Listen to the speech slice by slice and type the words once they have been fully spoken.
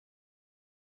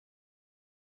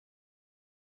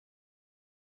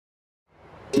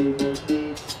Well,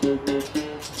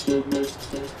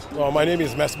 my name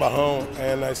is Mestre Barrão,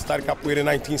 and I started Capoeira in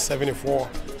 1974.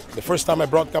 The first time I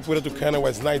brought Capoeira to Canada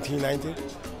was 1990,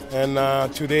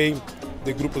 and today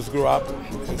the group has grew up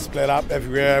and split up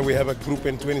everywhere. We have a group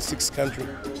in 26 countries.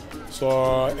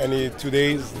 So, and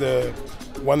today is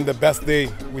one of the best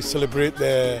days. We celebrate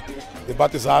the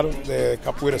Batizado, the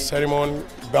Capoeira ceremony,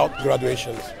 belt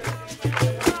graduations.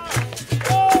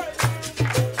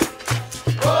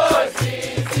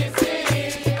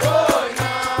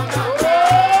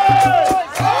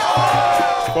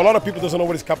 A lot of people doesn't know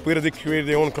what is capoeira. They create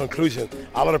their own conclusion.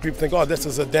 A lot of people think, oh, this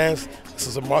is a dance, this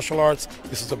is a martial arts,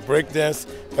 this is a break dance.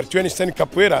 But to understand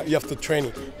capoeira, you have to train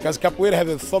it. Because capoeira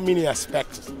has so many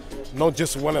aspects, not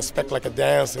just one aspect like a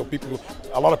dance.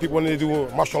 A lot of people, when they do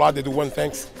martial art, they do one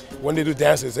thing. When they do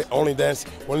dance, it's only dance.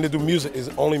 When they do music, it's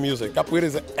only music. Capoeira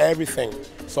is everything.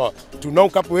 So to know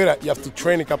capoeira, you have to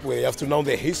train in capoeira. You have to know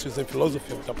the histories and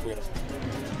philosophy of capoeira.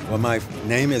 Well, my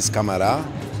name is Camará,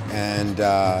 and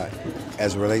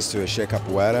as it relates to Ashe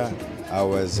Capoeira, I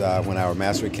was, when our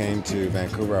master came to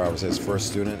Vancouver, I was his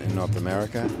first student in North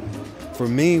America. For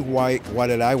me, why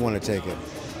did I want to take it?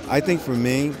 I think for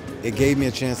me, it gave me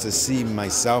a chance to see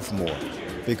myself more.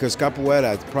 Because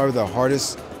Capoeira, probably the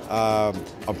hardest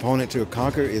opponent to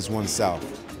conquer is oneself.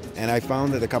 And I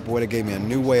found that the Capoeira gave me a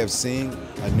new way of seeing,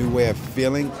 a new way of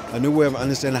feeling, a new way of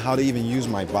understanding how to even use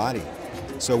my body.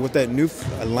 So with that new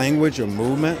language or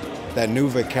movement, that new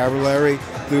vocabulary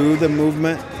through the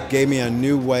movement gave me a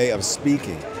new way of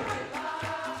speaking.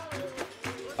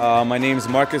 My name is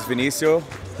Marcus Vinicio.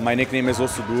 My nickname is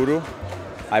Osuduro.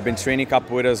 I've been training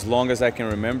capoeira as long as I can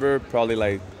remember, probably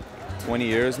like 20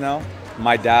 years now.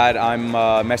 My dad, I'm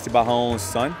Mestre Barrão's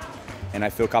son, and I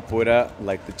feel capoeira,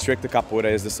 like the trick to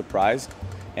capoeira is the surprise.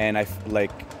 And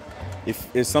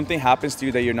if something happens to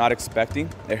you that you're not expecting,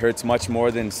 it hurts much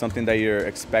more than something that you're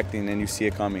expecting and you see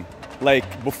it coming.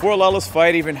 Like before Lelo's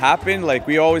fight even happened, like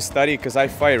we always study, because I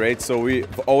fight, right? So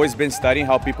we've always been studying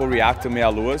how people react to meia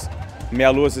luas.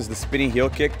 Meia luas is the spinning heel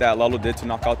kick that Lelo did to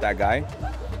knock out that guy.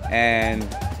 And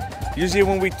usually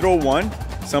when we throw one,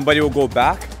 somebody will go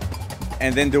back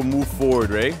and then they'll move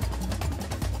forward, right?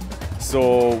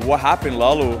 So what happened,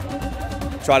 Lelo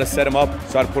tried to set him up,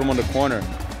 tried to put him on the corner.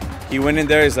 He went in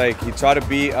there, he tried to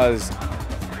be as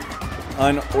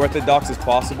unorthodox as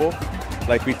possible.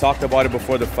 Like we talked about it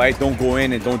before the fight, don't go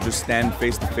in and don't just stand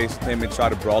face to face with him and try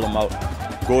to brawl him out.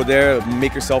 Go there,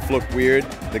 make yourself look weird.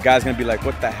 The guy's gonna be like,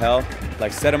 what the hell?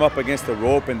 Like set him up against the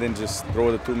rope and then just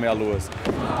throw the two meia luas.